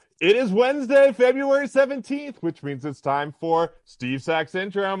It is Wednesday, February 17th, which means it's time for Steve Sack's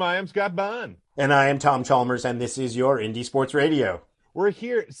Intro. I am Scott Bunn. And I am Tom Chalmers, and this is your Indie Sports Radio. We're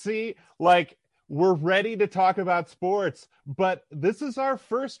here. See, we're ready to talk about sports, but this is our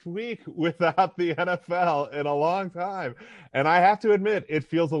first week without the NFL in a long time. And I have to admit, it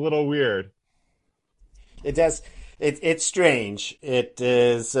feels a little weird. It does. It's strange. It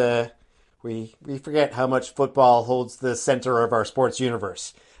is. We forget how much football holds the center of our sports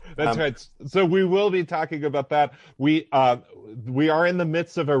universe. That's right. So we will be talking about that. We are in the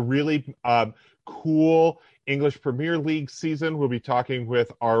midst of a really cool English Premier League season. We'll be talking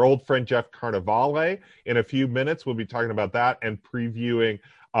with our old friend Jeff Carnevale in a few minutes. We'll be talking about that and previewing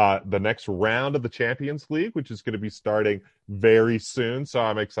the next round of the Champions League, which is going to be starting very soon. So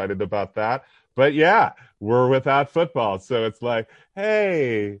I'm excited about that. But yeah, we're without football. So it's like,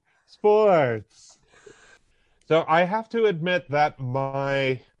 hey, sports. So I have to admit that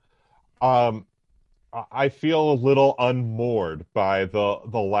I feel a little unmoored by the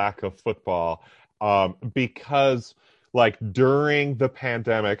lack of football because during the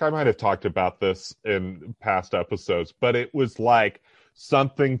pandemic, I might have talked about this in past episodes, but it was like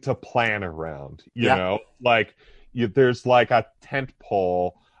something to plan around, you know, there's like a tent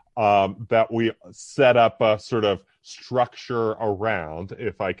pole that we set up a sort of structure around,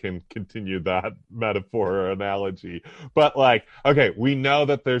 if I can continue that metaphor or analogy. But okay, we know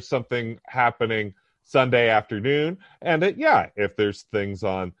that there's something happening Sunday afternoon, and if there's things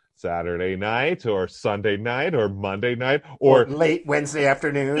on Saturday night or Sunday night or Monday night or late Wednesday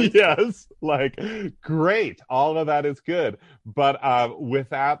afternoon. Yes, great. All of that is good. But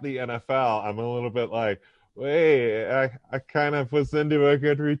without the NFL, I'm a little bit wait, I kind of was into a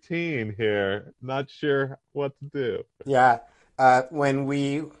good routine here. Not sure what to do. Yeah. When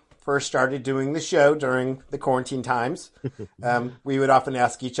we first started doing the show during the quarantine times, we would often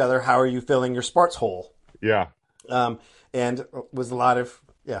ask each other, how are you filling your sports hole? Yeah. And it was a lot of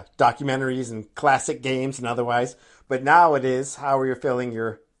documentaries and classic games and otherwise. But now it is, how are you filling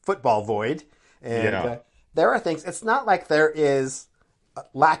your football void? And there are things, it's not like there is a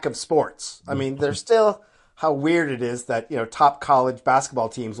lack of sports. I mean, there's still how weird it is that, top college basketball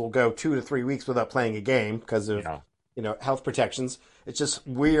teams will go 2 to 3 weeks without playing a game because of, health protections. It's just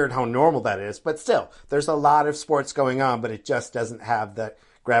weird how normal that is. But still, there's a lot of sports going on, but it just doesn't have that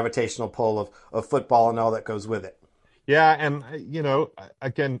gravitational pull of football and all that goes with it. Yeah, and,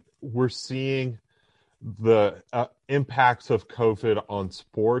 again, we're seeing the impacts of COVID on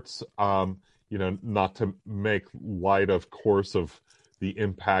sports, not to make light, of course, of the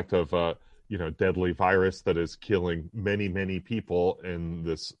impact of deadly virus that is killing many, many people in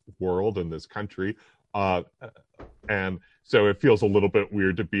this world, in this country. And so it feels a little bit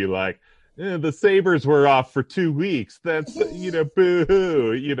weird to be the Sabres were off for 2 weeks. That's,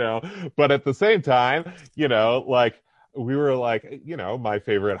 boo-hoo, But at the same time, we were my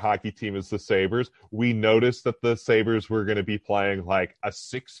favorite hockey team is the Sabres. We noticed that the Sabres were going to be playing a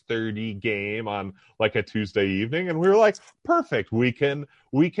 6:30 game on a Tuesday evening. And we were perfect. We can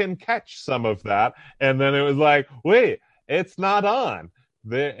catch some of that. And then it was wait, it's not on.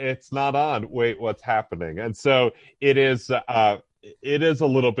 It's not on. Wait, what's happening? And so it is a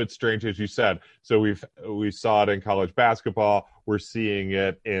little bit strange, as you said. So we saw it in college basketball. We're seeing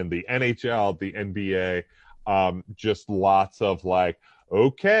it in the NHL, the NBA. Just lots of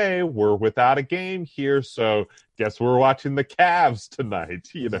okay, we're without a game here, so guess we're watching the Cavs tonight,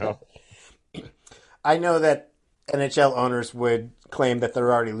 I know that NHL owners would claim that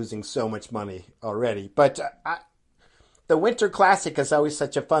they're already losing so much money already, but the Winter Classic is always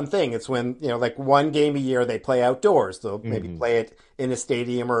such a fun thing. It's when, one game a year they play outdoors. They'll maybe play it in a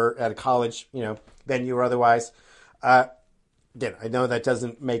stadium or at a college, venue or otherwise. Again, I know that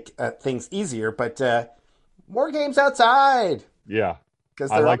doesn't make things easier, but more games outside. Yeah. Because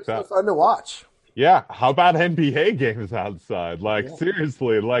they're always so fun to watch. Yeah. How about NBA games outside?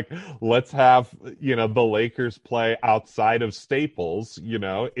 Seriously, let's have, the Lakers play outside of Staples.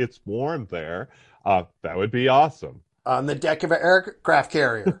 It's warm there. That would be awesome. On the deck of an aircraft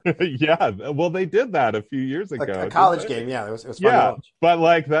carrier. Yeah. Well, they did that a few years ago. A college game. Yeah. It was fun to watch.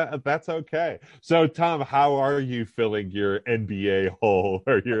 But that's okay. So, Tom, how are you filling your NBA hole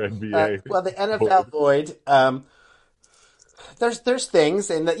or your NBA? Well, the NFL void, there's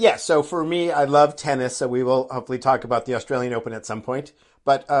things. And so for me, I love tennis. So we will hopefully talk about the Australian Open at some point.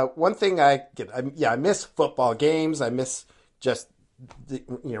 But one thing I miss football games. I miss just the,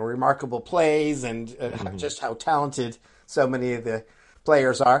 remarkable plays and just how talented so many of the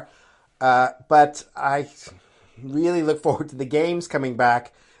players are. But I really look forward to the games coming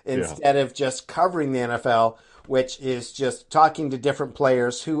back instead of just covering the NFL. which is just talking to different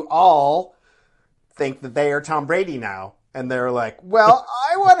players who all think that they are Tom Brady now. And they're like, well,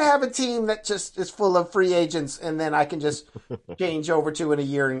 I want to have a team that just is full of free agents, and then I can just change over to in a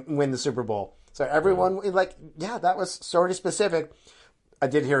year and win the Super Bowl. So everyone, like, yeah, that was sort of specific. I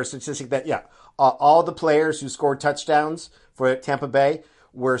did hear a statistic that, yeah, all the players who scored touchdowns for Tampa Bay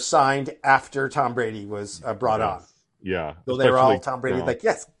were signed after Tom Brady was brought on. Yeah. So they were all Tom Brady, like,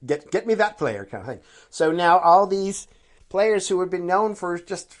 yes, get me that player kind of thing. So now all these players who have been known for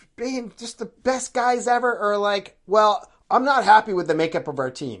just being just the best guys ever are like, well, I'm not happy with the makeup of our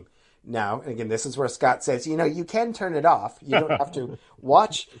team. Now, again, this is where Scott says, you can turn it off. You don't have to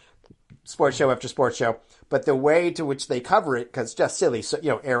watch sports show after sports show, but the way to which they cover it, because it's just silly. So,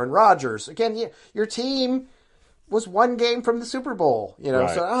 Aaron Rodgers, again, your team was one game from the Super Bowl,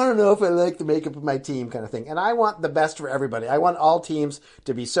 Right. So I don't know if I like the makeup of my team kind of thing. And I want the best for everybody. I want all teams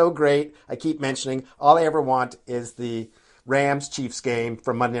to be so great. I keep mentioning all I ever want is the Rams-Chiefs game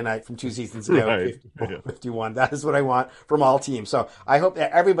from Monday night from 2 seasons ago, Right. 51. That is what I want from all teams. So I hope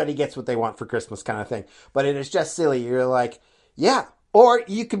that everybody gets what they want for Christmas kind of thing. But it is just silly. You're like, yeah. Or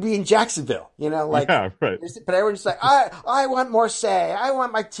you could be in Jacksonville, like, yeah, right. But everyone's just like, I want more say. I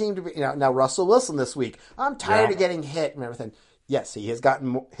want my team to be, now Russell Wilson this week. I'm tired of getting hit and everything. Yes, he has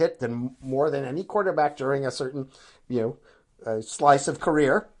gotten hit more than any quarterback during a certain, slice of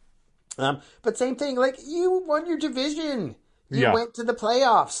career. But same thing, like, you won your division. You went to the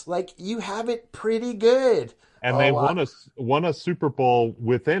playoffs. Like, you have it pretty good. And they won a Super Bowl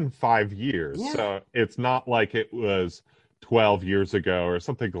within 5 years. Yeah. So it's not like it was 12 years ago or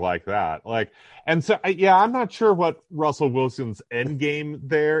something like that. And so, I'm not sure what Russell Wilson's end game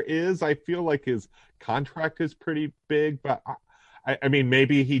there is. I feel like his contract is pretty big, but I mean,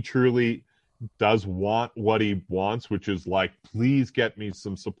 maybe he truly does want what he wants, which is like, please get me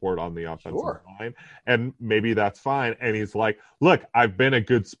some support on the offensive line. And maybe that's fine. And he's like, look, I've been a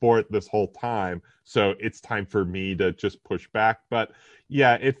good sport this whole time, so it's time for me to just push back. But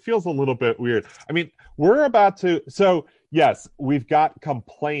yeah, it feels a little bit weird. I mean, we're about to, so yes, we've got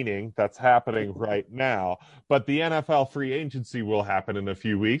complaining that's happening right now, but the NFL free agency will happen in a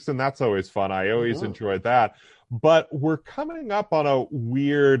few weeks, and that's always fun. I always enjoy that. But we're coming up on a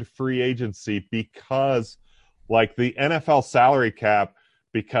weird free agency because, like, the NFL salary cap,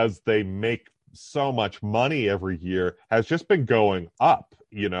 because they make so much money every year, has just been going up,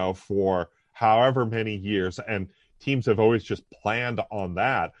 for however many years. And teams have always just planned on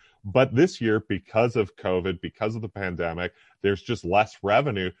that. But this year, because of COVID, because of the pandemic, there's just less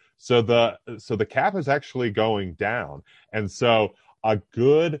revenue. So the cap is actually going down. And so a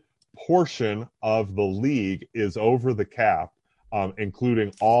good portion of the league is over the cap,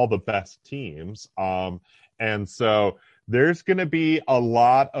 including all the best teams. And so there's going to be a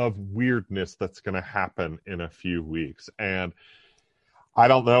lot of weirdness that's going to happen in a few weeks. And I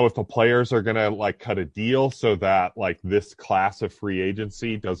don't know if the players are going to like cut a deal so that like this class of free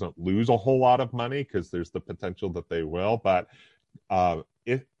agency doesn't lose a whole lot of money, because there's the potential that they will. But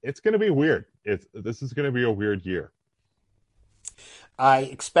it's going to be weird. This is going to be a weird year. I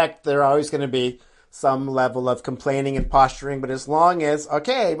expect there are always going to be some level of complaining and posturing, but as long as,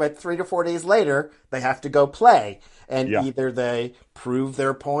 but 3 to 4 days later, they have to go play. And either they prove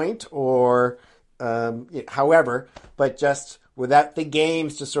their point or however, but just without the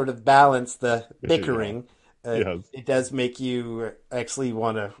games to sort of balance the bickering, it does make you actually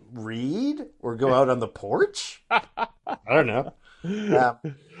want to read or go out on the porch. I don't know.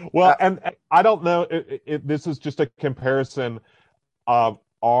 And I don't know. This is just a comparison.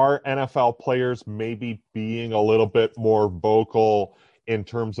 Are NFL players maybe being a little bit more vocal in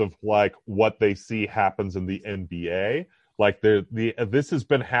terms of like what they see happens in the NBA? Like this has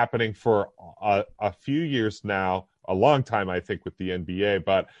been happening for a few years now, a long time, I think, with the NBA,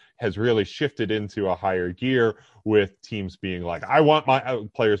 but has really shifted into a higher gear with teams being like,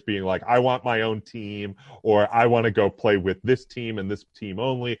 players being like, I want my own team, or I want to go play with this team and this team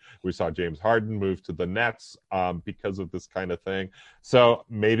only. We saw James Harden move to the Nets because of this kind of thing. So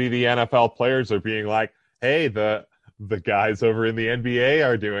maybe the NFL players are being like, hey, the guys over in the NBA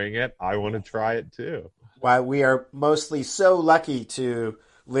are doing it. I want to try it too. While we are mostly so lucky to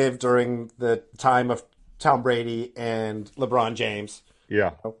live during the time of Tom Brady and LeBron James.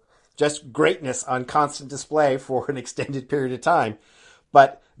 Yeah. Just greatness on constant display for an extended period of time.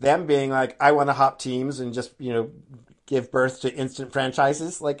 But them being like, I want to hop teams and just, give birth to instant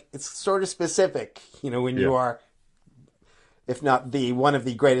franchises, like, it's sort of specific, when you are, if not one of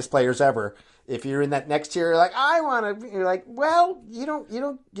the greatest players ever. If you're in that next tier, you're like, I want to, you're like, well, you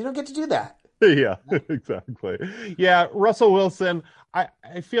don't get to do that. Yeah, exactly. Yeah, Russell Wilson, I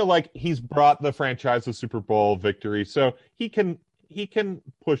feel like he's brought the franchise a Super Bowl victory, so he can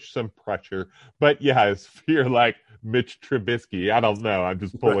push some pressure. But yeah, if you're like Mitch Trubisky, I don't know. I'm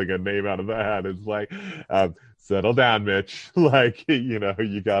just Right. pulling a name out of the hat. It's like, settle down, Mitch. Like,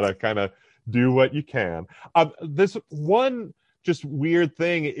 you gotta kind of do what you can. This one just weird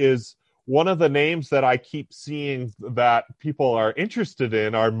thing is one of the names that I keep seeing that people are interested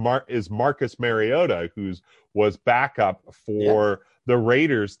in is Marcus Mariota, who's was backup Yeah. for the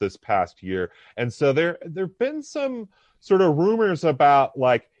Raiders this past year. And so there've been some sort of rumors about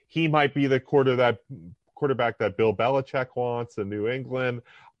like he might be the quarterback that Bill Belichick wants in New England.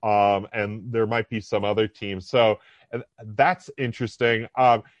 And there might be some other teams. So that's interesting.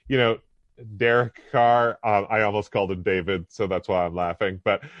 Derek Carr, I almost called him David, so that's why I'm laughing.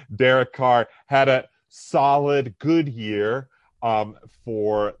 But Derek Carr had a solid, good year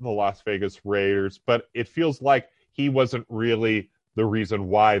for the Las Vegas Raiders, but it feels like he wasn't really the reason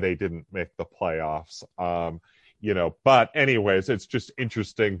why they didn't make the playoffs. But anyways, it's just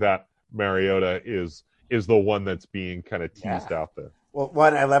interesting that Mariota is the one that's being kind of Yeah. teased out there. Well,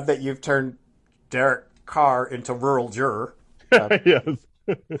 one, I love that you've turned Derek Carr into rural juror. Yes.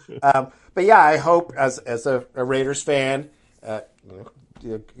 But yeah, I hope as a Raiders fan, John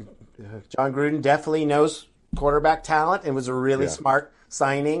Gruden definitely knows quarterback talent and was a really Yeah. smart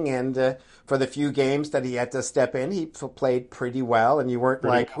signing. And for the few games that he had to step in, he played pretty well. And you weren't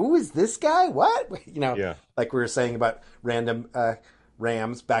Pretty like, well. who is this guy? What? Yeah. Like we were saying about random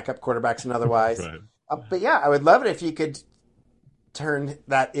Rams backup quarterbacks and otherwise. Right. But yeah, I would love it if you could turn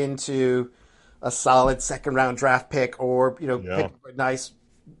that into a solid second round draft pick, or Yeah. pick a nice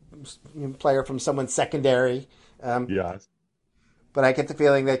player from someone's secondary. Yeah. But I get the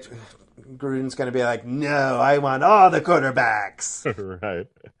feeling that Gruden's going to be like, no, I want all the quarterbacks. Right.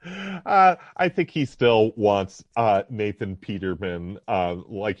 I think he still wants Nathan Peterman.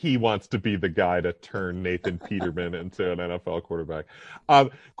 Like he wants to be the guy to turn Nathan Peterman into an NFL quarterback.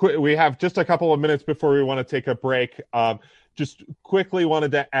 We have just a couple of minutes before we want to take a break. Just quickly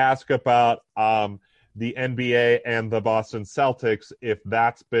wanted to ask about the NBA and the Boston Celtics, if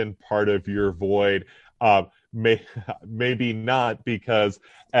that's been part of your void. Maybe not, because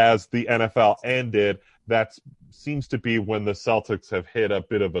as the NFL ended, that seems to be when the Celtics have hit a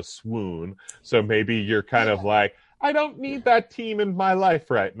bit of a swoon. So maybe you're kind of like, I don't need that team in my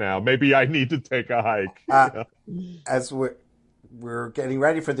life right now. Maybe I need to take a hike. As we're getting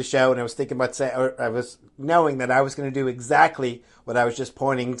ready for the show, and I was thinking about I was knowing that I was going to do exactly what I was just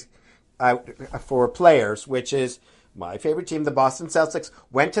pointing out for players, which is my favorite team, the Boston Celtics,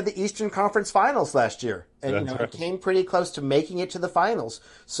 went to the Eastern Conference Finals last year, and That's right. it came pretty close to making it to the finals.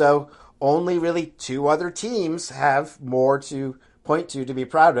 So only really two other teams have more to point to be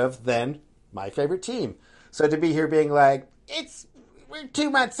proud of than my favorite team. So to be here being like, we're 2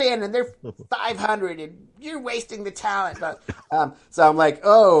 months in and they're 500 and you're wasting the talent. So I'm like,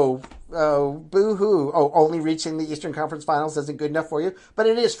 oh, boo hoo. Oh, only reaching the Eastern Conference Finals isn't good enough for you. But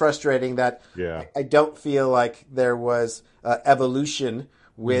it is frustrating that Yeah. I don't feel like there was evolution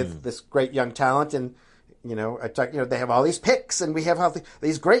with this great young talent. And, I talk, they have all these picks and we have all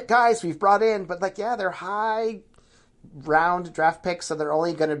these great guys we've brought in. But they're high round draft picks. So they're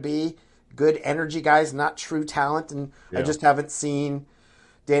only going to be good energy guys, not true talent. And I just haven't seen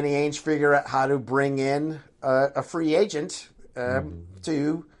Danny Ainge figure out how to bring in a free agent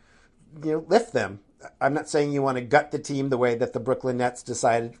to lift them. I'm not saying you want to gut the team the way that the Brooklyn Nets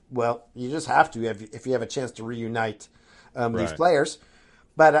decided. Well, you just have to if you have a chance to reunite these players.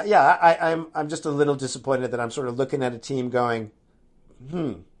 But I'm just a little disappointed that I'm sort of looking at a team going,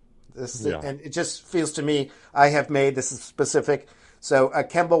 and it just feels to me I have made this specific. So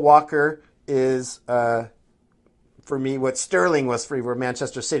Kemba Walker is for me what Sterling was for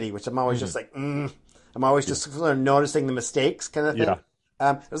Manchester City, which I'm always just like, I'm always just sort of noticing the mistakes kind of thing. Yeah.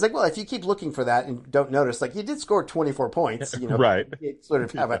 I was like, well, if you keep looking for that and don't notice, like he did score 24 points, Right. you sort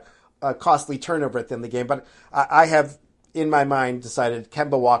of have a costly turnover at the end of the game. But I have, in my mind, decided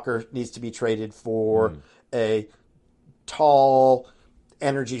Kemba Walker needs to be traded for a tall,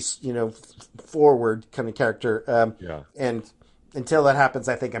 energy, forward kind of character. And until that happens,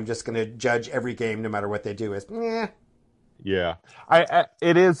 I think I'm just going to judge every game, no matter what they do, as Yeah,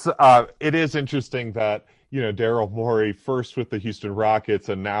 it is interesting that Daryl Morey, first with the Houston Rockets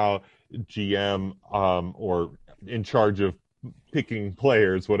and now GM or in charge of picking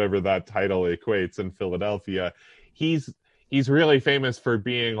players, whatever that title equates in Philadelphia. He's really famous for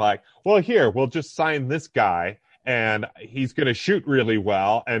being like, well, here we'll just sign this guy and he's going to shoot really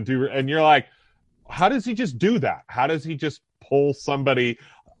well and you're like, how does he just do that? How does he just pull somebody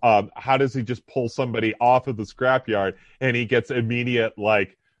How does he just pull somebody off of the scrapyard and he gets immediate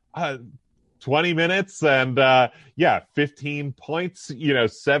 20 minutes and 15 points,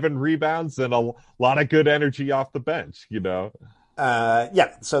 7 rebounds and a lot of good energy off the bench.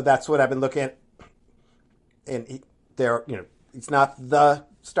 So that's what I've been looking at. And he's not the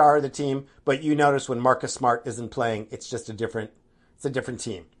star of the team, but you notice when Marcus Smart isn't playing, it's a different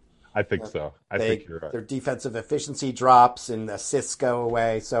team. I think so. I think you're right. Their defensive efficiency drops and assists go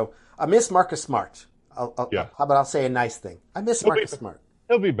away. So I miss Marcus Smart. How about I'll say a nice thing? I miss Marcus Smart.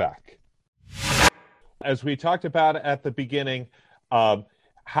 He'll be back. As we talked about at the beginning, how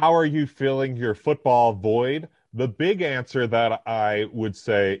are you filling your football void? The big answer that I would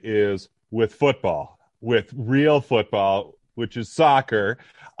say is with football, with real football, which is soccer.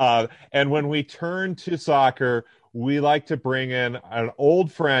 And when we turn to soccer, we like to bring in an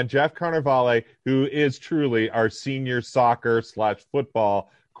old friend, Jeff Carnevale, who is truly our senior soccer/football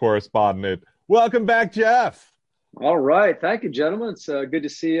correspondent. Welcome back, Jeff. All right. Thank you, gentlemen. It's good to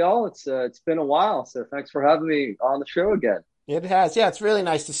see you all. It's been a while, so thanks for having me on the show again. It has. Yeah, it's really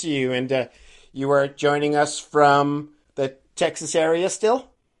nice to see you. And you are joining us from the Texas area still?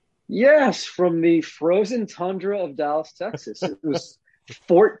 Yes, from the frozen tundra of Dallas, Texas. It was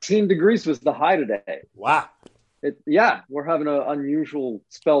 14 degrees was the high today. Wow. We're having an unusual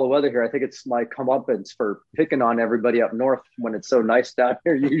spell of weather here. I think it's my comeuppance for picking on everybody up north when it's so nice down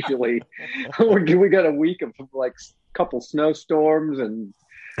here. Usually we got a week of like a couple snowstorms and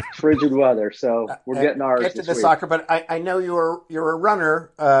frigid weather. So we're getting ours. Get to the soccer, but I know you're a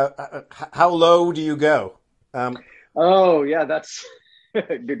runner. How low do you go? That's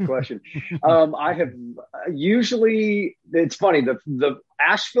a good question. I have usually, it's funny, the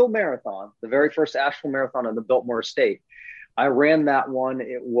Asheville Marathon, the very first Asheville Marathon on the Biltmore Estate, I ran that one.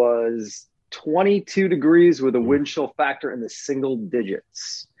 It was 22 degrees with a wind chill factor in the single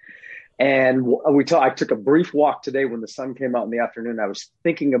digits. And I took a brief walk today when the sun came out in the afternoon. I was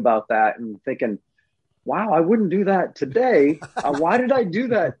thinking about that and thinking, wow, I wouldn't do that today. Why did I do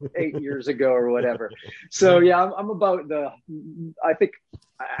that 8 years ago or whatever? So I'm about I think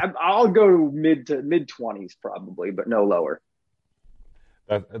I'll go mid 20s probably, but no lower.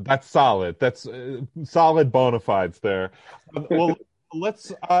 That's solid. That's solid bona fides there. Well,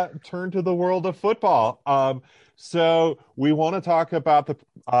 let's turn to the world of football. So we want to talk about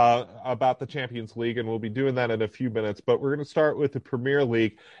the Champions League, and we'll be doing that in a few minutes. But we're going to start with the Premier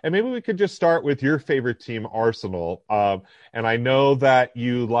League, and maybe we could just start with your favorite team, Arsenal. And I know that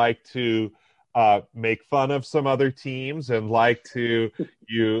you like to make fun of some other teams, and like to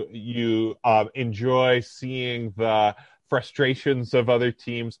you enjoy seeing the frustrations of other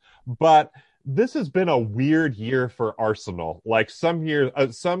teams, but this has been a weird year for Arsenal. Like some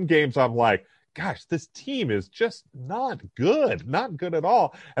games I'm like, gosh, this team is just not good at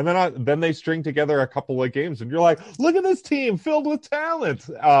all. And then they string together a couple of games and you're like, look at this team filled with talent.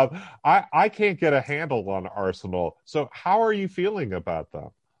 I can't get a handle on Arsenal. So how are you feeling about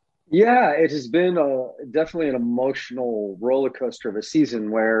them? Yeah, it has been definitely an emotional roller coaster of a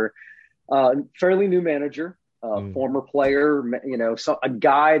season where fairly new manager, former player, a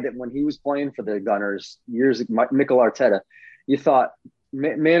guy that when he was playing for the Gunners years ago, Mikel Arteta, you thought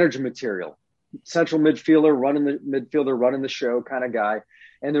manager material, central midfielder, running the show kind of guy.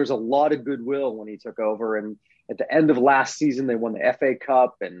 And there's a lot of goodwill when he took over. And at the end of last season, they won the FA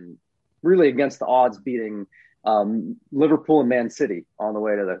Cup and really against the odds beating Liverpool and Man City on the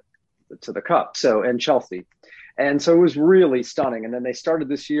way to the Cup. And Chelsea. And so it was really stunning. And then they started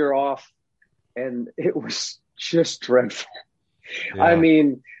this year off and it was just dreadful. Yeah. I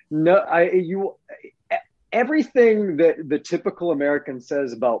mean, everything that the typical American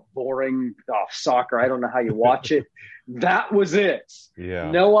says about boring soccer, I don't know how you watch it. That was it.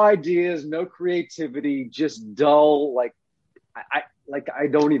 Yeah. No ideas, no creativity, just dull. I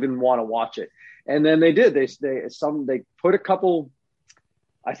don't even want to watch it. And then they did. They put a couple.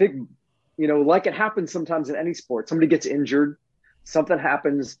 I think like it happens sometimes in any sport. Somebody gets injured, something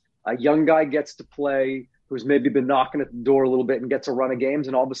happens. A young guy gets to play who's maybe been knocking at the door a little bit and gets a run of games.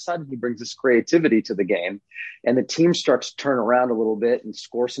 And all of a sudden he brings this creativity to the game and the team starts to turn around a little bit and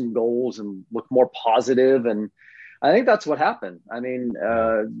score some goals and look more positive. And I think that's what happened. I mean,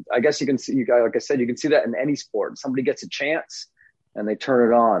 I guess you can see, like I said, you can see that in any sport. Somebody gets a chance and they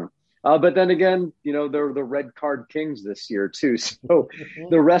turn it on. But then again, they're the red card kings this year too. So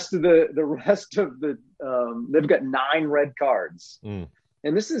the rest of the they've got 9 red cards.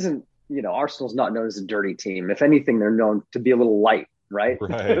 And this isn't, Arsenal's not known as a dirty team. If anything, they're known to be a little light, right?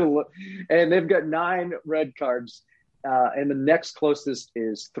 And they've got 9 red cards, and the next closest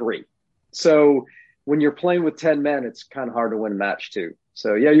is 3. So when you're playing with 10 men, it's kind of hard to win a match too.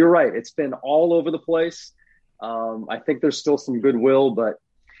 So yeah, you're right. It's been all over the place. I think there's still some goodwill, but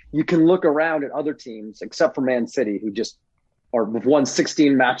you can look around at other teams, except for Man City, who just have won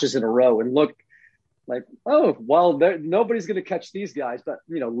 16 matches in a row, and look like, oh, well, nobody's going to catch these guys. But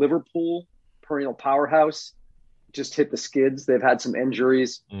Liverpool, perennial powerhouse, just hit the skids. They've had some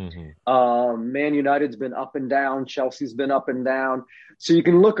injuries. Man United's been up and down. Chelsea's been up and down. So you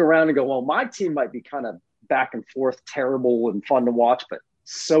can look around and go, well, my team might be kind of back and forth, terrible and fun to watch, but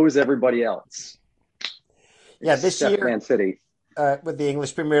so is everybody else. Yeah, this year, Man City. With the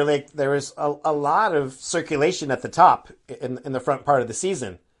English Premier League, there was a lot of circulation at the top in the front part of the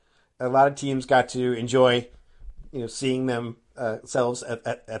season. A lot of teams got to enjoy, seeing themselves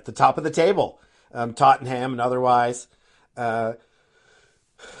at the top of the table, Tottenham and otherwise. So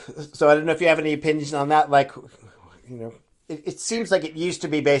I don't know if you have any opinions on that. Like, it seems like it used to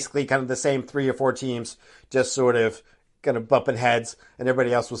be basically kind of the same 3 or 4 teams, just sort of kind of bumping heads, and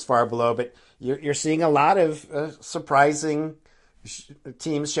everybody else was far below. But you're seeing a lot of surprising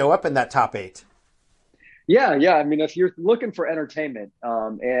teams show up in that top 8. Yeah. I mean, if you're looking for entertainment,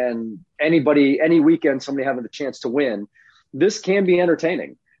 and any weekend somebody having the chance to win, this can be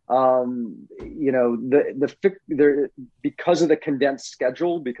entertaining. Because of the condensed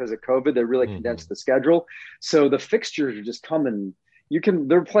schedule, because of COVID, they really condensed the schedule. So the fixtures are just coming.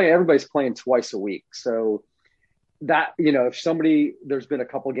 Everybody's playing twice a week. So that, if there's been a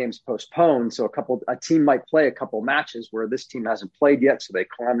couple games postponed, so a team might play a couple matches where this team hasn't played yet. So they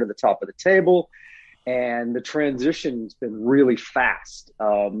climb to the top of the table, and the transition's been really fast.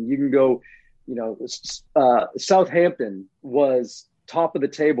 You can go, Southampton was top of the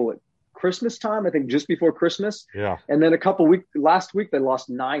table at Christmas time, I think just before Christmas. Yeah. And then last week they lost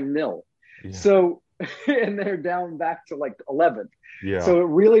 9-0. Yeah. So, and they're down back to like 11th. Yeah. So it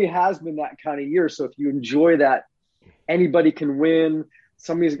really has been that kind of year. So if you enjoy that, anybody can win.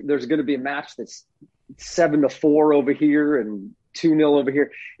 There's going to be a match that's 7-4 over here and 2-0 over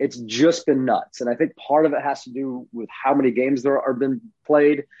here. It's just been nuts. And I think part of it has to do with how many games there are been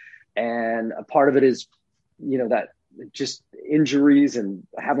played. And a part of it is, that just injuries and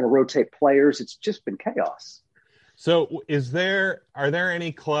having to rotate players. It's just been chaos. So are there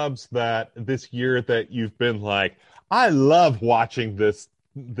any clubs that this year that you've been like, I love watching this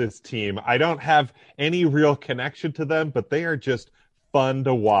team. I don't have any real connection to them, but they are just fun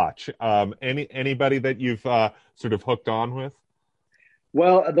to watch. Anybody that you've sort of hooked on with?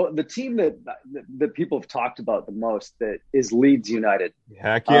 Well, the team that people have talked about the most that is Leeds United.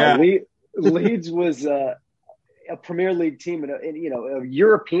 Heck yeah. Leeds was a Premier League team and a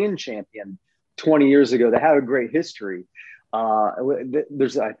European champion 20 years ago. They have a great history. I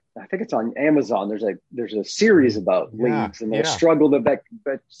think it's on Amazon. There's a series about Leeds and their struggle to back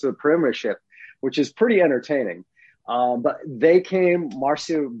to the Premiership, which is pretty entertaining. But they came.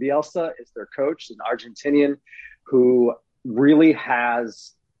 Marcelo Bielsa is their coach, an Argentinian who really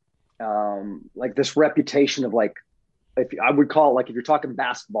has this reputation of I would call it, if you're talking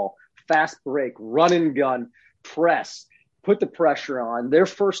basketball, fast break, run and gun, press, put the pressure on. Their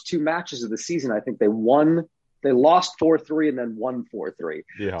first 2 matches of the season, I think they lost 4-3 and then won 4-3.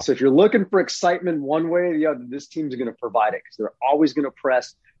 Yeah. So if you're looking for excitement one way or the other, this team's going to provide it because they're always going to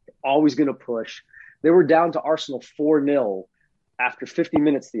press, always going to push. They were down to Arsenal 4-0 after 50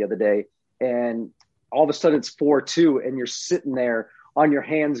 minutes the other day, and all of a sudden it's 4-2, and you're sitting there on your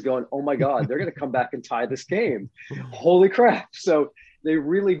hands going, oh my God, they're going to come back and tie this game. Holy crap. So they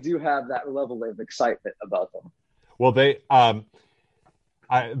really do have that level of excitement about them. Well, there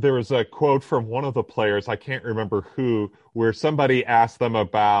was a quote from one of the players, I can't remember who, where somebody asked them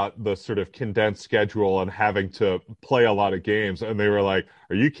about the sort of condensed schedule and having to play a lot of games. And they were like,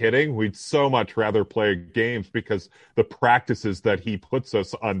 are you kidding? We'd so much rather play games because the practices that he puts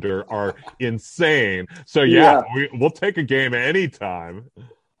us under are insane. So we'll take a game anytime.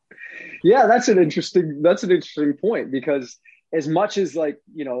 Yeah, that's an interesting point because as much as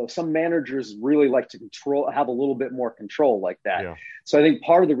some managers really like to have a little bit more control like that. Yeah. So I think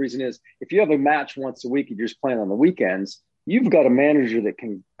part of the reason is if you have a match once a week and you're just playing on the weekends, you've got a manager that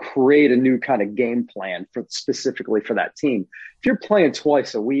can create a new kind of game plan specifically for that team. If you're playing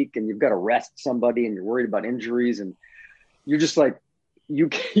twice a week and you've got to rest somebody and you're worried about injuries and you're just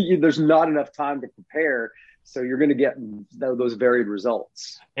there's not enough time to prepare. So you're going to get those varied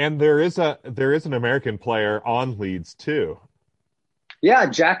results. And there is an American player on Leeds too. Yeah,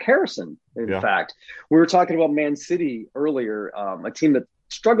 Jack Harrison, in fact. We were talking about Man City earlier, a team that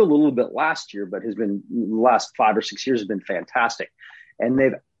struggled a little bit last year, but has been the last 5 or 6 years has been fantastic. And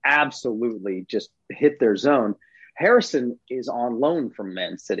they've absolutely just hit their zone. Harrison is on loan from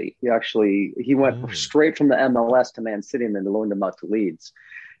Man City. He went straight from the MLS to Man City and then loaned him out to Leeds.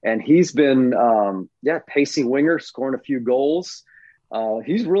 And he's been, pacey winger, scoring a few goals.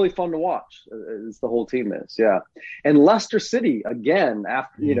 He's really fun to watch, as the whole team is. Yeah. And Leicester City, again,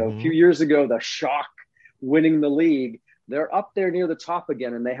 after, a few years ago, the shock winning the league, they're up there near the top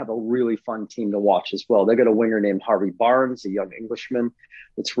again, and they have a really fun team to watch as well. They got a winger named Harvey Barnes, a young Englishman.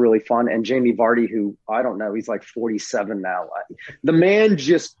 It's really fun. And Jamie Vardy, who, I don't know, he's like 47 now. The man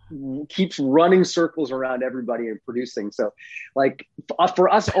just keeps running circles around everybody and producing. So, like, for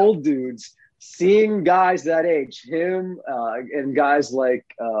us old dudes, seeing guys that age, him and guys like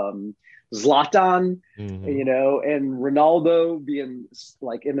Zlatan, and Ronaldo being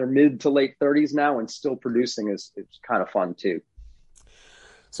like in their mid to late 30s now and still producing is kind of fun too.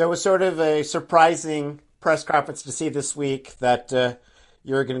 So it was sort of a surprising press conference to see this week that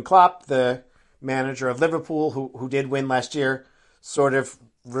Jurgen Klopp, the manager of Liverpool, who did win last year, sort of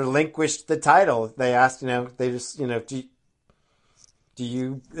relinquished the title. They asked, do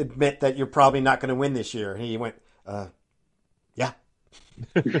you admit that you're probably not going to win this year? And he went, yeah.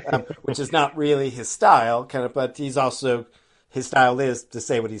 Which is not really his style, but he's also, his style is to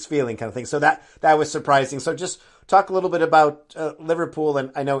say what he's feeling, kind of thing. So that was surprising. So just talk a little bit about Liverpool,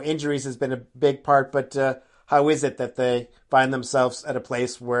 and I know injuries has been a big part, but how is it that they find themselves at a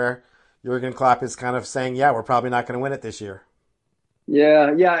place where Jurgen Klopp is kind of saying, yeah, we're probably not going to win it this year?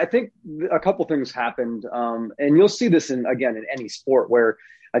 Yeah. I think a couple things happened, and you'll see this in any sport where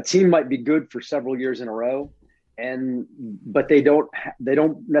a team might be good for several years in a row, but they don't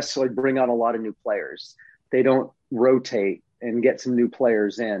necessarily bring on a lot of new players. They don't rotate and get some new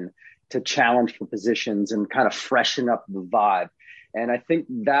players in to challenge for positions and kind of freshen up the vibe. And I think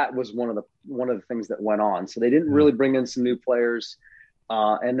that was one of the things that went on. So they didn't really bring in some new players.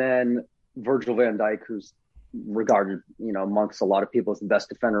 And then Virgil van Dijk, who's regarded, amongst a lot of people as the best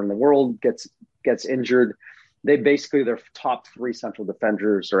defender in the world, gets injured. Their top three central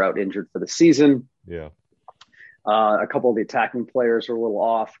defenders are out injured for the season. Yeah. A couple of the attacking players are a little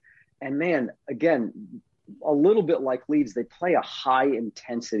off. And man, again, a little bit like Leeds, they play a high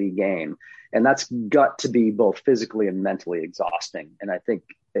intensity game, and that's got to be both physically and mentally exhausting. And I think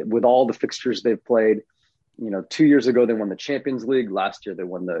with all the fixtures they've played, 2 years ago, they won the Champions League. Last year, they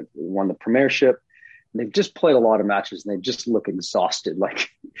won the Premiership. And they've just played a lot of matches and they just look exhausted. Like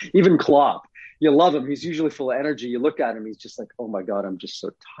even Klopp, you love him. He's usually full of energy. You look at him, he's just like, oh my God, I'm just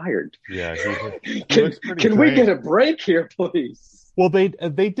so tired. Yeah. Can we get a break here, please? Well, they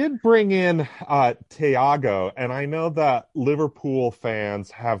did bring in Thiago, and I know that Liverpool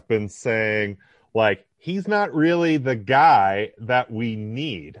fans have been saying, like, he's not really the guy that we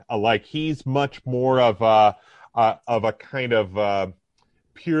need. Like, he's much more of a kind of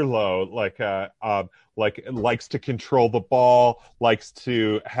Pirlo, like likes to control the ball, likes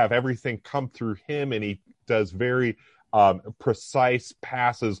to have everything come through him, and he does very precise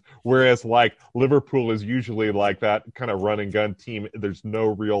passes, whereas like Liverpool is usually like that kind of run and gun team. There's no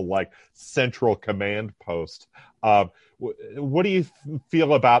real like central command post. What do you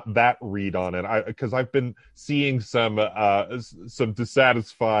feel about that read on it? Because I've been seeing some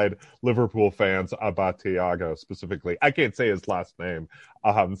dissatisfied Liverpool fans about Thiago specifically. I can't say his last name,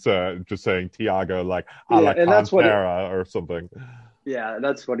 so just saying Thiago like Alcantara or something. Yeah,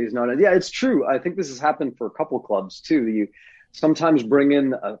 that's what he's known as. Yeah, it's true. I think this has happened for a couple of clubs too. You sometimes bring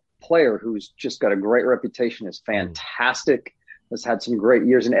in a player who's just got a great reputation, is fantastic, has had some great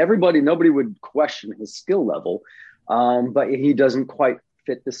years, and nobody would question his skill level, but he doesn't quite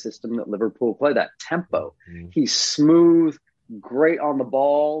fit the system that Liverpool play, that tempo. He's smooth, great on the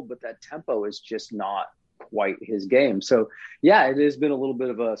ball, but that tempo is just not quite his game. So yeah, it has been a little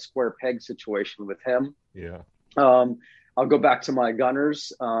bit of a square peg situation with him. Yeah. I'll go back to my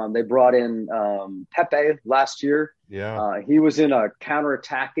Gunners. They brought in Pepe last year. Yeah. He was in a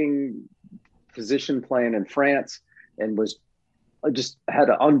counter-attacking position playing in France and just had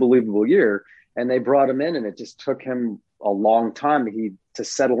an unbelievable year. And they brought him in, and it just took him a long time to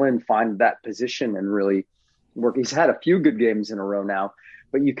settle in, find that position, and really work. He's had a few good games in a row now,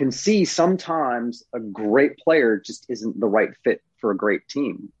 but you can see sometimes a great player just isn't the right fit for a great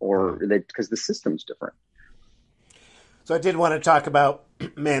team, because the system's different. So I did want to talk about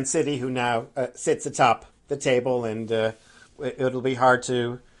Man City, who now sits atop the table, and it'll be hard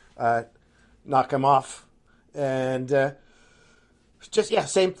to knock them off. And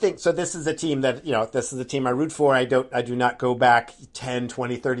same thing. So this is a team that, this is a team I root for. I do not go back 10,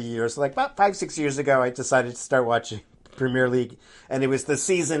 20, 30 years. Like about 5-6 years ago, I decided to start watching Premier League, and it was the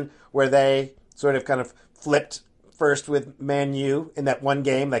season where they sort of kind of flipped first with Man U in that one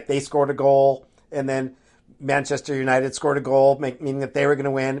game. Like they scored a goal, and then Manchester United scored a goal, meaning that they were going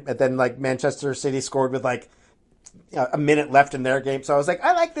to win. But then like Manchester City scored with like a minute left in their game. So I was like,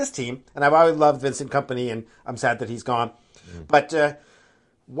 I like this team. And I've always loved Vincent Kompany, and I'm sad that he's gone. But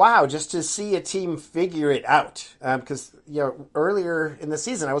wow, just to see a team figure it out. Because earlier in the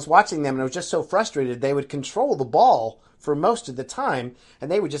season, I was watching them and I was just so frustrated. They would control the ball for most of the time,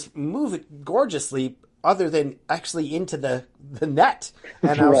 and they would just move it gorgeously other than actually into the net.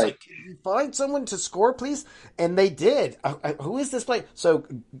 And I was like, can you find someone to score, please? And they did. Who is this player? So,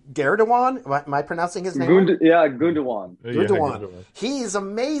 Gerdewan, am I pronouncing his name? Gundogan. Gundogan. He's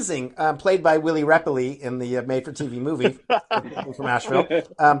amazing. Played by Willie Repoli in the made-for-TV movie from Asheville.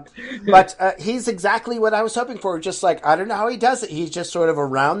 But he's exactly what I was hoping for. Just like, I don't know how he does it. He's just sort of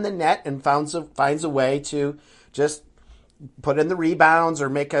around the net and finds a way to just put in the rebounds or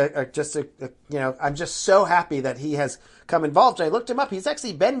make I'm just so happy that he has come involved. I looked him up. He's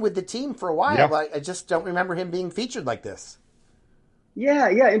actually been with the team for a while. Yeah. I just don't remember him being featured like this. Yeah.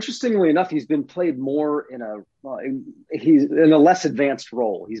 Interestingly enough, he's been played more he's in a less advanced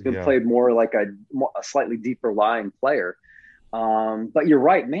role. He's been played more like a slightly deeper lying player. But you're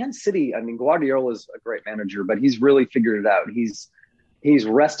right, Man City. I mean, Guardiola is a great manager, but he's really figured it out. He's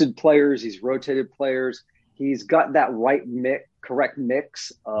rested players. He's rotated players. He's got that correct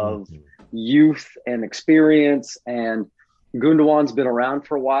mix of youth and experience. And Gundogan's been around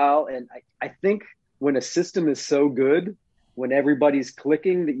for a while. And I think when a system is so good, when everybody's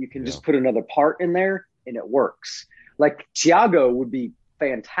clicking, that you can just put another part in there and it works. Like Thiago would be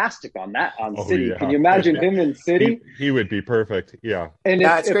fantastic on City. Yeah. Can you imagine him in City? He would be perfect. Yeah. And if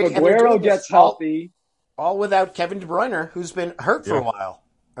Aguero gets healthy. All without Kevin De Bruyne, who's been hurt for a while.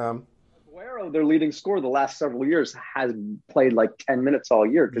 Aguero, their leading scorer the last several years, has played like 10 minutes all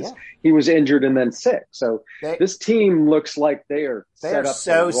year because he was injured and then sick. So this team looks like they are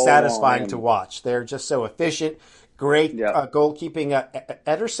so satisfying to watch. They're just so efficient. Great goalkeeping.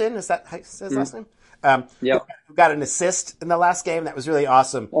 Ederson, is that his last name? Who got an assist in the last game. That was really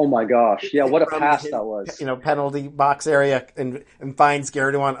awesome. Oh my gosh. Yeah, what a pass that was. Penalty box area and finds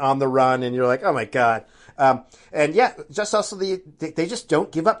Gerdewan on the run, and you're like, oh my God. Just also they just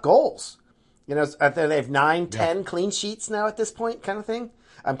don't give up goals. They have 9-10 clean sheets now at this point, kind of thing.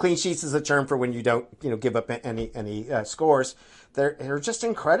 Clean sheets is a term for when you don't, give up any scores. They're just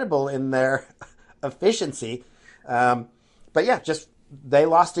incredible in their efficiency. They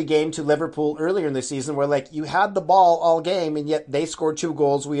lost a game to Liverpool earlier in the season where you had the ball all game and yet they scored 2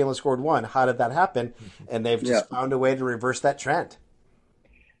 goals. We only scored 1. How did that happen? And they've just found a way to reverse that trend.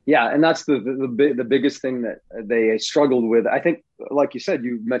 Yeah, and that's the biggest thing that they struggled with. I think, like you said,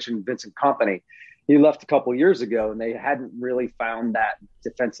 you mentioned Vincent Kompany. He left a couple of years ago, and they hadn't really found that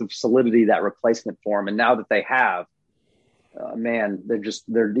defensive solidity, that replacement for him. And now that they have, man,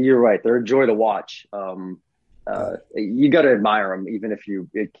 you're right. They're a joy to watch. You got to admire them, even if you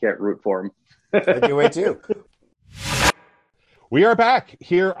can't root for them. I do too. We are back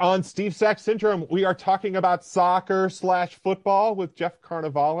here on Steve Sack Syndrome. We are talking about soccer/football with Jeff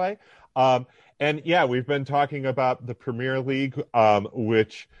Carnevale. We've been talking about the Premier League,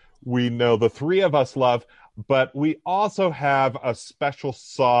 which we know the three of us love, but we also have a special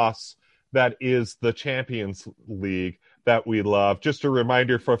sauce that is the Champions League that we love. Just a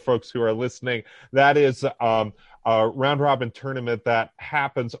reminder for folks who are listening, that is a round-robin tournament that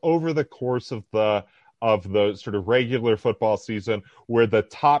happens over the course of the sort of regular football season, where the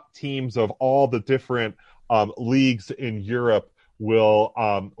top teams of all the different leagues in Europe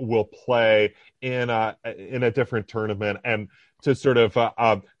will play in a different tournament, and to sort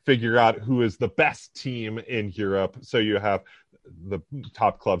of figure out who is the best team in Europe. So you have the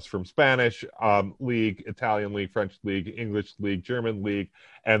top clubs from Spanish league, Italian league, French league, English league, German league,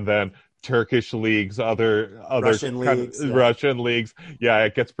 and then Turkish leagues, other Russian leagues. Russian leagues. Yeah,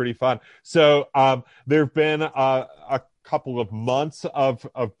 it gets pretty fun. So there have been a couple of months of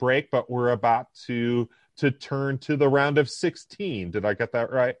break, but we're about to turn to the round of 16. Did I get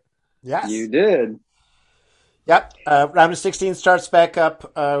that right? Yes. You did. Yep. Round of 16 starts back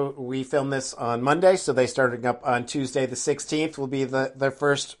up. We filmed this on Monday, so they started up on Tuesday the 16th will be their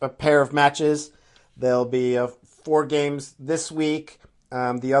first pair of matches. There'll be 4 games this week,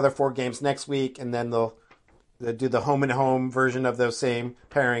 the other 4 games next week, and then they'll do the home and home version of those same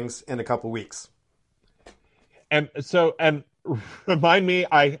pairings in a couple weeks. And remind me,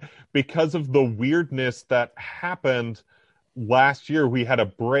 because of the weirdness that happened last year we had a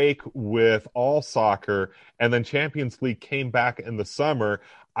break with all soccer, and then Champions League came back in the summer.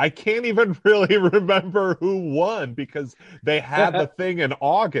 I can't even really remember who won because they had the thing in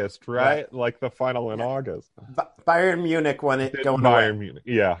August, right? Like the final in August. Bayern Munich won it going away. Bayern Munich,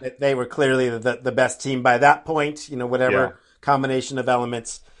 yeah. They were clearly the best team by that point. Whatever combination of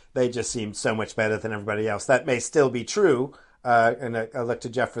elements, they just seemed so much better than everybody else. That may still be true, and I look to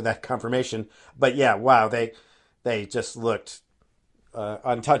Jeff for that confirmation. But yeah, wow, they just looked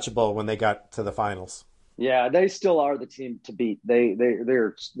untouchable when they got to the finals. Yeah, they still are the team to beat.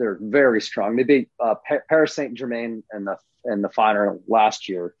 They're very strong. They beat Paris Saint-Germain in the final last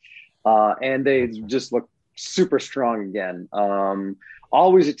year, and they just look super strong again.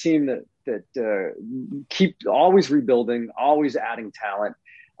 Always a team that keep always rebuilding, always adding talent,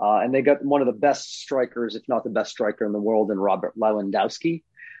 and they got one of the best strikers, if not the best striker in the world, in Robert Lewandowski.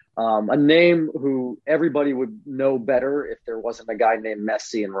 A name who everybody would know better if there wasn't a guy named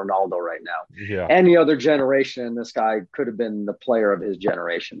Messi and Ronaldo right now. Yeah. Any other generation, this guy could have been the player of his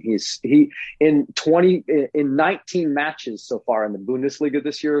generation. He in 19 matches so far in the Bundesliga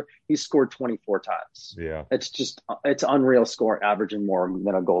this year, he's scored 24 times. Yeah. It's unreal score, averaging more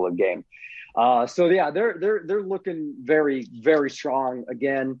than a goal a game. So yeah, they're looking very, very strong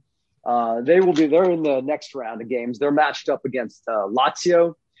again. They're in the next round of games. They're matched up against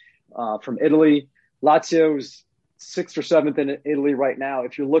Lazio. From Italy. Lazio's 6th or 7th in Italy right now.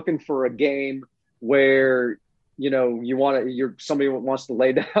 If you're looking for a game where somebody wants to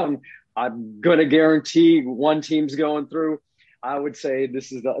lay down, I'm going to guarantee one team's going through. I would say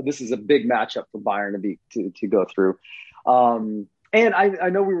this is a big matchup for Bayern to go through. And I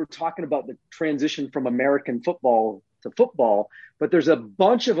know we were talking about the transition from American football to football, but there's a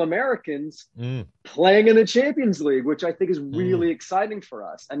bunch of Americans playing in the Champions League, which I think is really exciting for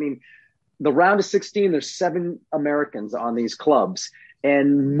us. I mean, the round of 16, there's 7 Americans on these clubs,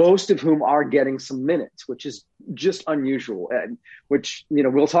 and most of whom are getting some minutes, which is just unusual. And which,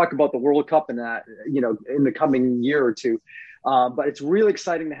 we'll talk about the World Cup and that, in the coming year or two. But it's really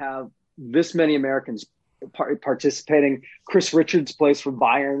exciting to have this many Americans participating. Chris Richards plays for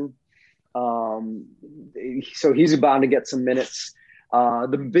Bayern. So he's bound to get some minutes.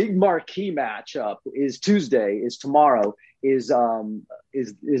 The big marquee matchup is tomorrow, is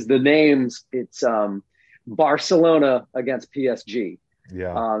the names. It's Barcelona against PSG.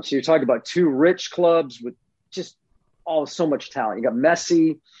 Yeah. So you're talking about 2 rich clubs with just so much talent. You got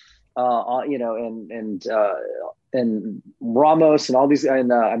Messi, and Ramos and all these,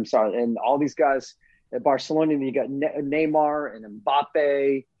 and all these guys at Barcelona. And you got Neymar and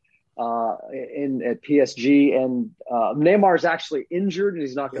Mbappe at PSG, and Neymar is actually injured and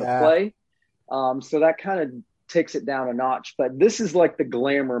he's not going to play. So that kind of takes it down a notch. But this is like the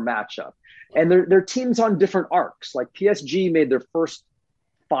glamour matchup, and they're teams on different arcs. Like PSG made their first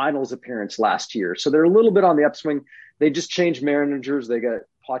finals appearance last year, so they're a little bit on the upswing. They just changed managers. They got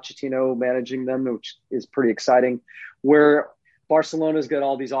Pochettino managing them, which is pretty exciting. Where Barcelona's got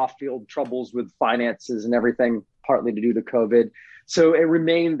all these off-field troubles with finances and everything, partly to do to COVID. So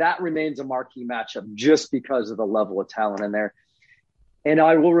that remains a marquee matchup just because of the level of talent in there. And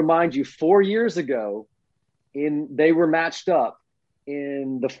I will remind you, 4 years ago, they were matched up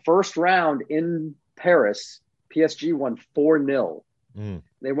in the first round in Paris. PSG won 4-0.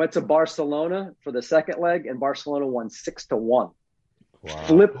 They went to Barcelona for the second leg, and Barcelona won 6-1. Wow.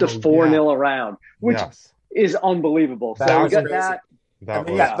 Flipped a 4-0 around, which is unbelievable. So we got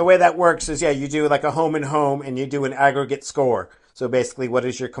that. The way that works is, you do like a home and home, and you do an aggregate score. So basically, what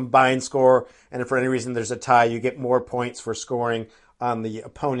is your combined score? And if for any reason there's a tie, you get more points for scoring on the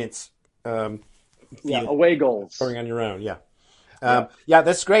opponent's away goals. Scoring on your own,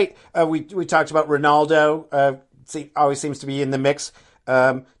 that's great. We talked about Ronaldo. Always seems to be in the mix.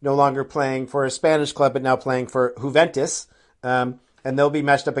 No longer playing for a Spanish club, but now playing for Juventus. And they'll be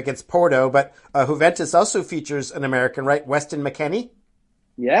matched up against Porto. But Juventus also features an American, right? Weston McKennie.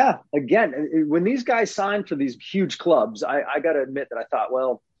 Yeah. Again, when these guys sign for these huge clubs, I got to admit that I thought,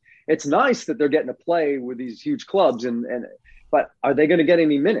 well, it's nice that they're getting to play with these huge clubs, but are they going to get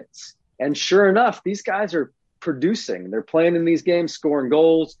any minutes? And sure enough, these guys are producing. They're playing in these games, scoring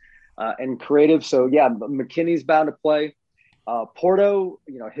goals, and creative. So McKinney's bound to play. Porto,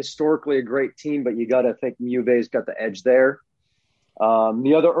 historically a great team, but you got to think Juve's got the edge there.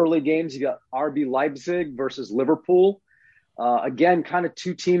 The other early games, you got RB Leipzig versus Liverpool. Again, kind of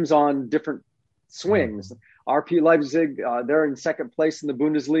 2 teams on different swings. RB Leipzig, they're in second place in the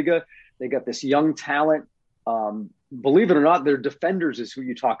Bundesliga. They got this young talent. Believe it or not, their defenders is who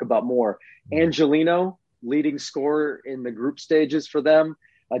you talk about more. Angelino, leading scorer in the group stages for them,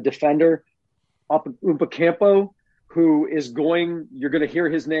 a defender. Upamecano, who is you're going to hear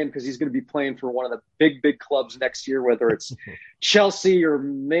his name because he's going to be playing for one of the big clubs next year, whether it's Chelsea or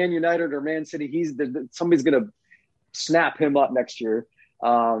Man United or Man City. Somebody's going to snap him up next year.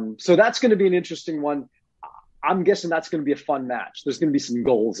 So that's going to be an interesting one. I'm guessing that's going to be a fun match. There's going to be some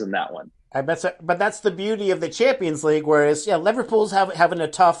goals in that one. I bet so, but that's the beauty of the Champions League, whereas Liverpool's having a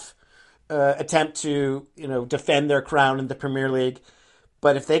tough attempt to defend their crown in the Premier League.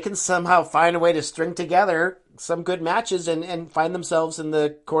 But if they can somehow find a way to string together some good matches and find themselves in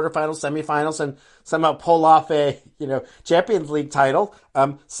the quarterfinals, semifinals, and somehow pull off a Champions League title,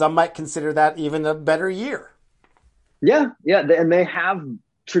 some might consider that even a better year. Yeah, and they have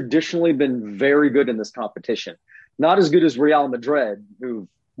traditionally been very good in this competition. Not as good as Real Madrid, who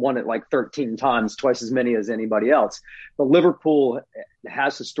won it like 13 times, twice as many as anybody else. But Liverpool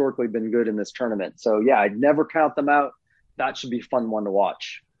has historically been good in this tournament. So, yeah, I'd never count them out. That should be a fun one to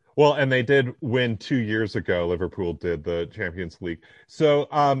watch. Well, and they did win 2 years ago. Liverpool did, the Champions League.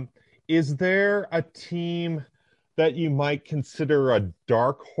 So is there a team that you might consider a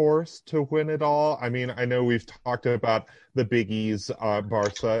dark horse to win it all? I mean, I know we've talked about the biggies,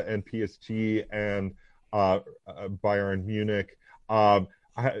 Barca and PSG and Bayern Munich.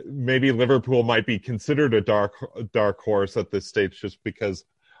 Maybe Liverpool might be considered a dark horse at this stage just because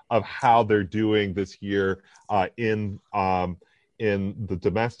of how they're doing this year in the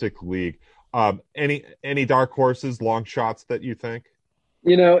domestic league. Any dark horses, long shots that you think?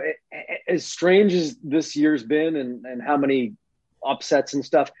 As strange as this year's been and how many upsets and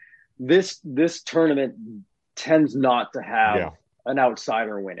stuff, this tournament tends not to have an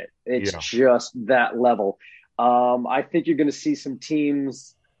outsider win it. It's just that level. I think you're going to see some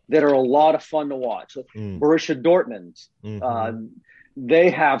teams that are a lot of fun to watch. Borussia Dortmund, they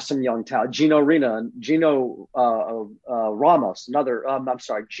have some young talent. Gino Ramos,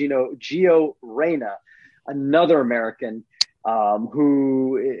 Gio Reyna, another American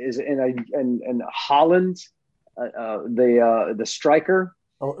who is in Holland, the striker.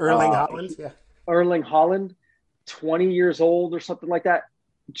 Oh, Erling Haaland, yeah. Erling Haaland, 20 years old or something like that,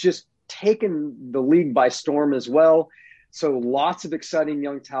 just taken the league by storm as well. So lots of exciting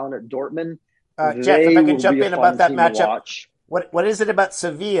young talent at Dortmund. Jeff, if I can jump in about that matchup. What is it about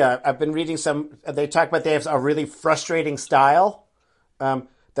Sevilla? I've been reading they talk about they have a really frustrating style,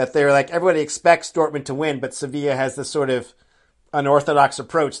 that they're like, everybody expects Dortmund to win, but Sevilla has this sort of unorthodox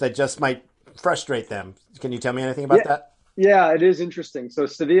approach that just might frustrate them. Can you tell me anything about that? Yeah, it is interesting. So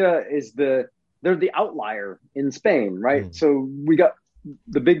Sevilla they're the outlier in Spain, right? So we got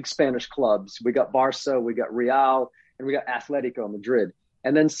the big Spanish clubs. We got Barca, we got Real, and we got Atletico Madrid.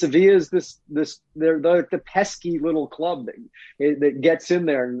 And then Sevilla is they're the pesky little club that gets in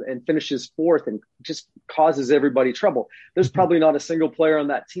there and finishes fourth and just causes everybody trouble. There's probably not a single player on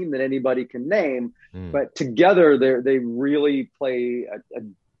that team that anybody can name, but together they really play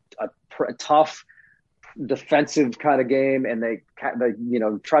a tough defensive kind of game, and they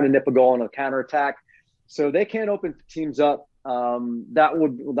try to nip a goal on a counterattack. So they can't open teams up. That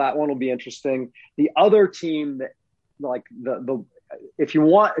one will be interesting. The other team that if you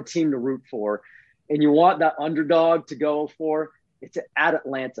want a team to root for and you want that underdog to go for, it's at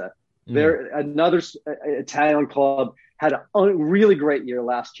Atalanta. They're another Italian club, had a really great year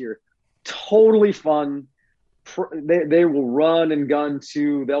last year. Totally fun. They will run and gun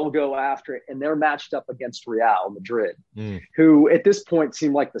too. They'll go after it. And they're matched up against Real Madrid, who at this point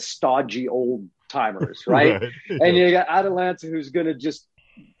seem like the stodgy old timers, right? And you got Atalanta, who's going to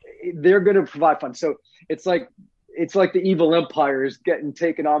they're going to provide fun. So it's like the evil empire is getting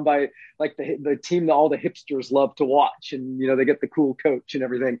taken on by like the team that all the hipsters love to watch, and they get the cool coach and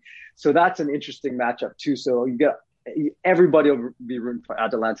everything. So that's an interesting matchup too. So everybody will be rooting for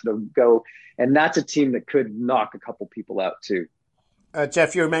Atalanta to go, and that's a team that could knock a couple people out too.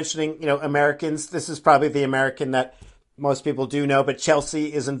 Jeff, you were mentioning Americans. This is probably the American that most people do know, but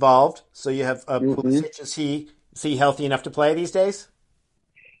Chelsea is involved. So you have Pulisic. Is he healthy enough to play these days?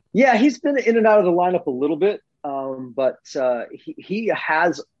 Yeah, he's been in and out of the lineup a little bit. But he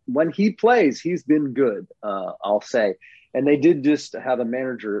has, when he plays, he's been good, I'll say. And they did just have a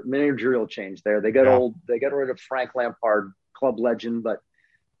managerial change there. They got rid of Frank Lampard, club legend, but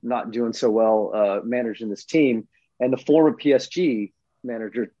not doing so well managing this team. And the former PSG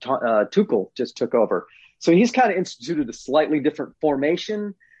manager, Tuchel, just took over. So he's kind of instituted a slightly different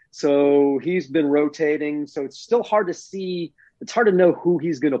formation. So he's been rotating. So it's still hard to see. It's hard to know who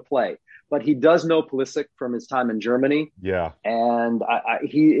he's going to play. But he does know Pulisic from his time in Germany. Yeah. And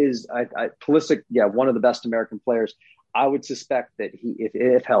he is Pulisic, one of the best American players. I would suspect that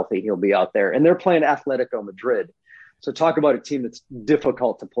if healthy, he'll be out there. And they're playing Atletico Madrid. So talk about a team that's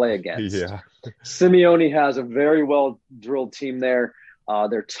difficult to play against. Yeah. Simeone has a very well-drilled team there.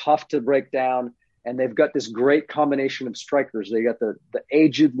 They're tough to break down, and they've got this great combination of strikers. They got the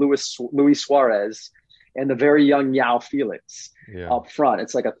aged Luis Suarez and the very young João Felix up front.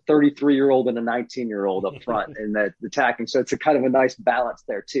 It's like a 33-year-old and a 19-year-old up front in that attacking. So it's a kind of a nice balance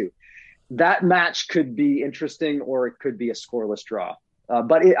there too. That match could be interesting, or it could be a scoreless draw.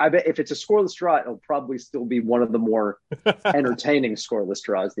 But I bet if it's a scoreless draw, it'll probably still be one of the more entertaining scoreless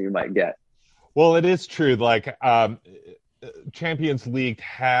draws that you might get. Well, it is true. Like Champions League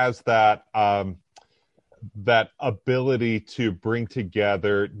has that ability to bring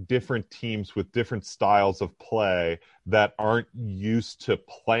together different teams with different styles of play that aren't used to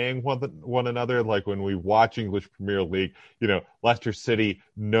playing one another. Like when we watch English Premier League, Leicester City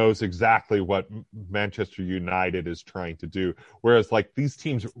knows exactly what Manchester United is trying to do. Whereas like these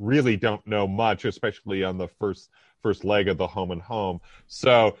teams really don't know much, especially on the first leg of the home and home.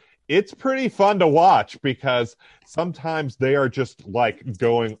 So it's pretty fun to watch because sometimes they are just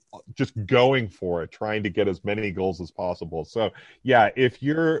going for it, trying to get as many goals as possible. So yeah, if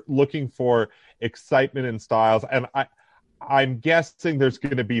you're looking for excitement and styles, and I'm guessing there's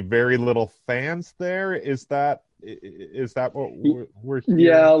going to be very little fans there. Is that what we're hearing?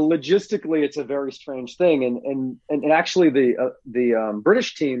 Yeah, logistically, it's a very strange thing, and actually the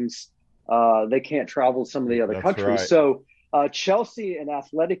British teams they can't travel to some of the other countries, right. So. Chelsea and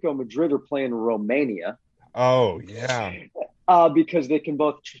Atletico Madrid are playing Romania. Oh, yeah. Because they can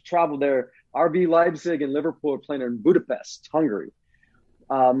both travel there. RB Leipzig and Liverpool are playing in Budapest, Hungary.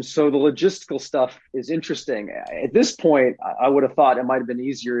 So the logistical stuff is interesting. At this point, I would have thought it might have been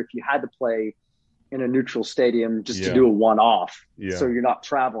easier if you had to play in a neutral stadium just to do a one-off. Yeah. So you're not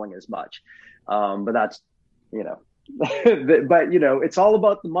traveling as much. But that's, but, it's all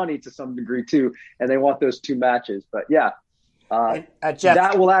about the money to some degree, too. And they want those two matches. But, yeah. Jeff,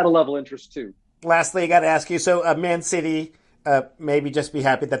 that will add a level of interest too. Lastly, I got to ask you, so Man City maybe just be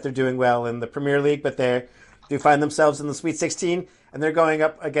happy that they're doing well in the Premier League, but they do find themselves in the Sweet 16, and they're going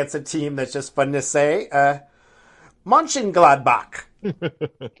up against a team that's just fun to say, Mönchengladbach.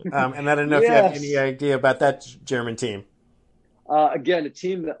 And I don't know if you have any idea about that German team. Again, a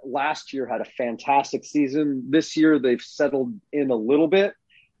team that last year had a fantastic season. This year they've settled in a little bit.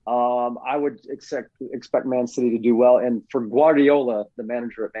 I would expect Man City to do well. And for Guardiola, the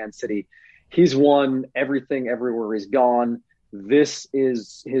manager at Man City, he's won everything everywhere he's gone. This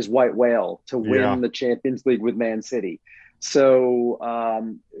is his white whale to win the Champions League with Man City.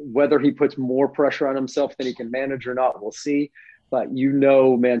 So whether he puts more pressure on himself than he can manage or not, we'll see. But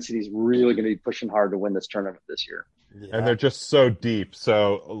Man City's really going to be pushing hard to win this tournament this year. Yeah. And they're just so deep.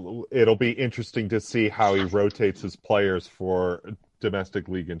 So it'll be interesting to see how he rotates his players for domestic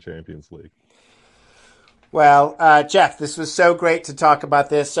league and Champions League. Well, Jeff, this was so great to talk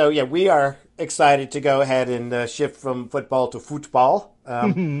about this. So, yeah, we are excited to go ahead and shift from football to football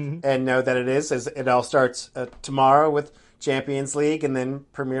and know that it all starts tomorrow with Champions League and then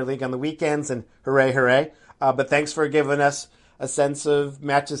Premier League on the weekends, and hooray, hooray. But thanks for giving us a sense of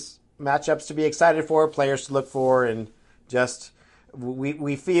matchups to be excited for, players to look for, and just...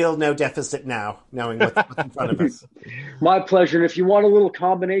 We feel no deficit now, knowing what's in front of us. My pleasure. And if you want a little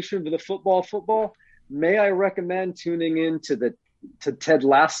combination of the football, may I recommend tuning in to Ted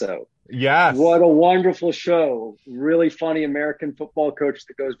Lasso? Yes. What a wonderful show. Really funny American football coach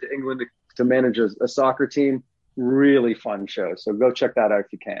that goes to England to manage a soccer team. Really fun show. So go check that out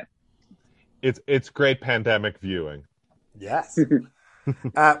if you can. It's great pandemic viewing. Yes.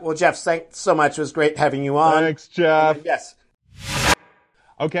 Well, Jeff, thanks so much. It was great having you on. Thanks, Jeff. Yes.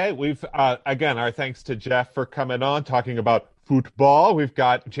 Okay, we've again, our thanks to Jeff for coming on, talking about football. We've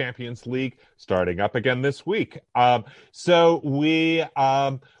got Champions League starting up again this week. So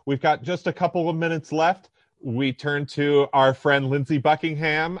we've got just a couple of minutes left. We turn to our friend Lindsey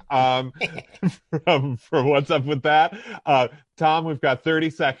Buckingham from What's Up With That. Tom, we've got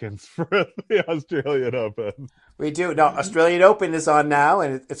 30 seconds for the Australian Open. We do. No, Australian Open is on now,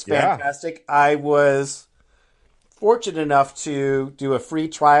 and it's fantastic. Yeah. I was fortunate enough to do a free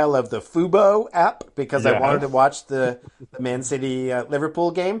trial of the Fubo app because I wanted to watch the Man City Liverpool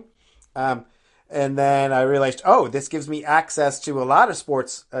game. And then I realized, this gives me access to a lot of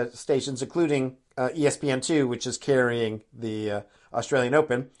sports stations, including ESPN2, which is carrying the Australian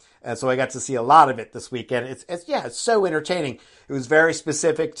Open. And so I got to see a lot of it this weekend. It's so entertaining. It was very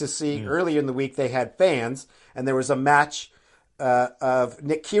specific to see earlier in the week they had fans, and there was a match of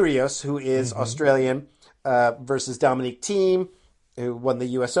Nick Kyrgios, who is Australian, versus Dominic Thiem, who won the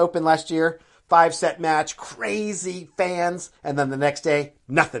U.S. Open last year. 5-set match, crazy fans, and then the next day,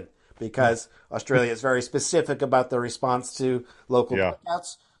 nothing. because Australia is very specific about their response to local Yeah.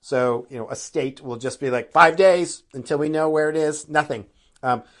 blackouts. So, a state will just be like 5 days until we know where it is, nothing.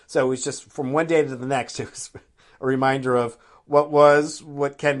 So it was just from one day to the next. It was a reminder of what was,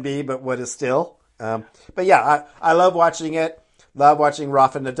 what can be, but what is still. But yeah, I love watching it. Love watching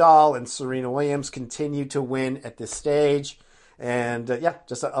Rafa Nadal and Serena Williams continue to win at this stage. And yeah,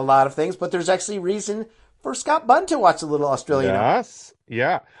 just a lot of things. But there's actually reason for Scott Bunn to watch a little Australian Open. Yes.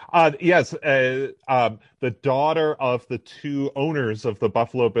 Yeah. Yes. The daughter of the two owners of the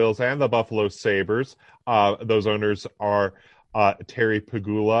Buffalo Bills and the Buffalo Sabres. Those owners are Terry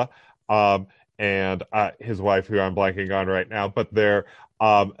Pegula and his wife, who I'm blanking on right now. But their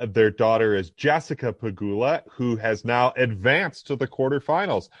daughter is Jessica Pegula, who has now advanced to the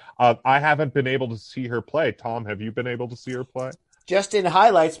quarterfinals. I haven't been able to see her play. Tom, have you been able to see her play? Just in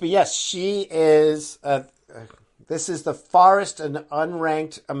highlights, but yes, she is. This is the farthest an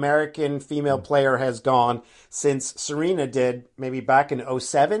unranked American female player has gone since Serena did, maybe back in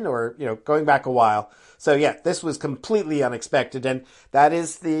 07 or going back a while. So yeah, this was completely unexpected, and that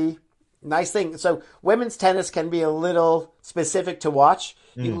is the nice thing. So women's tennis can be a little specific to watch.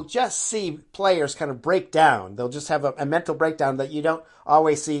 You will just see players kind of break down. They'll just have a mental breakdown that you don't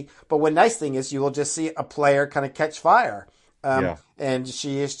always see. But one nice thing is you will just see a player kind of catch fire. And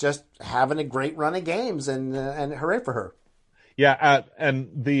she is just having a great run of games, and hooray for her. Yeah, and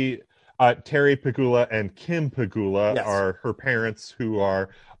the Terry Pegula and Kim Pegula are her parents, who are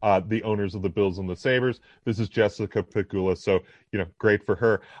the owners of the Bills and the Sabres. This is Jessica Pegula, so great for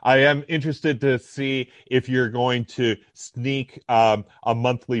her. I am interested to see if you're going to sneak a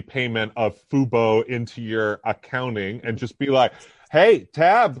monthly payment of Fubo into your accounting and just be like, "Hey,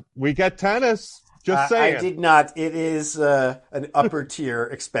 Tab, we get tennis." Just saying. I did not. It is an upper tier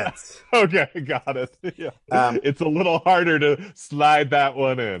expense. Okay, got it. Yeah. It's a little harder to slide that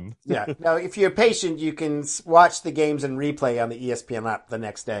one in. Yeah. Now, if you're patient, you can watch the games and replay on the ESPN app the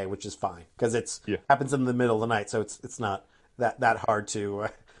next day, which is fine because it happens in the middle of the night, so it's not that hard to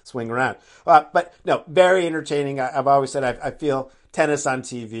swing around. But no, very entertaining. I've always said I feel tennis on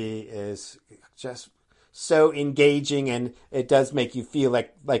TV is just so engaging, and it does make you feel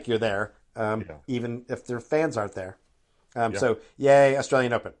like you're there. Even if their fans aren't there. So, yay,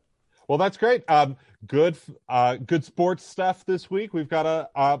 Australian Open. Well, that's great. Good sports stuff this week. We've got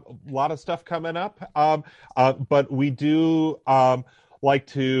a lot of stuff coming up. But we do like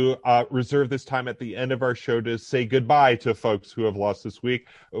to reserve this time at the end of our show to say goodbye to folks who have lost this week.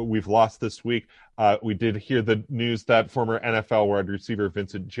 We've lost this week. We did hear the news that former NFL wide receiver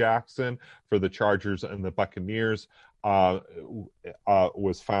Vincent Jackson for the Chargers and the Buccaneers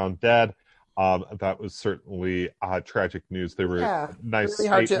was found dead. That was certainly tragic news. There were nice really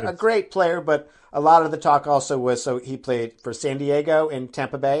hard a great player, but a lot of the talk also was, so he played for San Diego and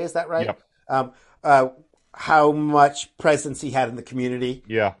Tampa Bay, is that right? Yep. How much presence he had in the community.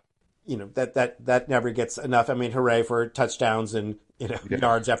 Yeah. That never gets enough. I mean, hooray for touchdowns and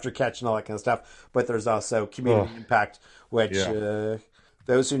yards after catch and all that kind of stuff. But there's also community impact, which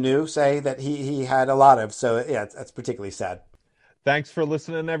those who knew say that he had a lot of. So yeah, that's particularly sad. Thanks for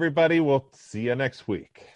listening, everybody. We'll see you next week.